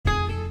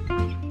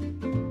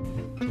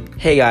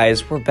Hey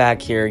guys, we're back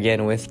here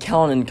again with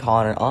Kellen and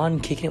Connor on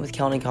Kicking It with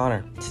Kellen and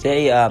Connor.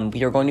 Today,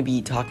 we are going to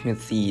be talking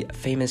with the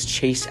famous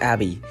Chase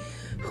Abbey,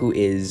 who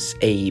is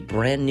a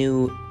brand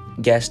new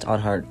guest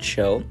on our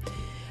show.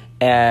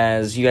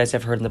 As you guys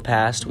have heard in the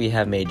past, we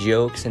have made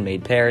jokes and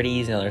made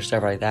parodies and other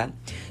stuff like that.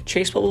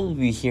 Chase, what will we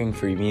be hearing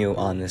from you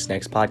on this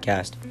next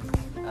podcast?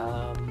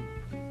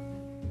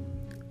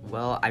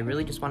 Well, I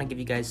really just want to give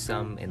you guys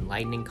some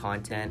enlightening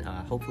content,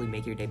 hopefully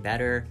make your day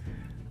better.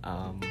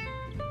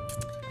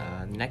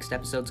 The next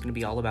episode is going to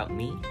be all about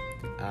me.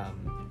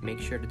 Make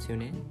sure to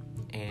tune in,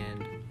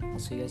 and I'll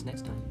see you guys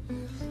next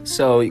time.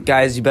 So,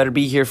 guys, you better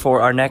be here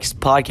for our next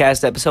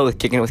podcast episode with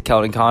Kicking It with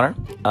Kellen and Connor.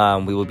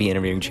 We will be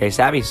interviewing Chase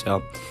Abbey,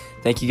 so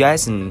thank you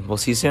guys, and we'll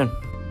see you soon.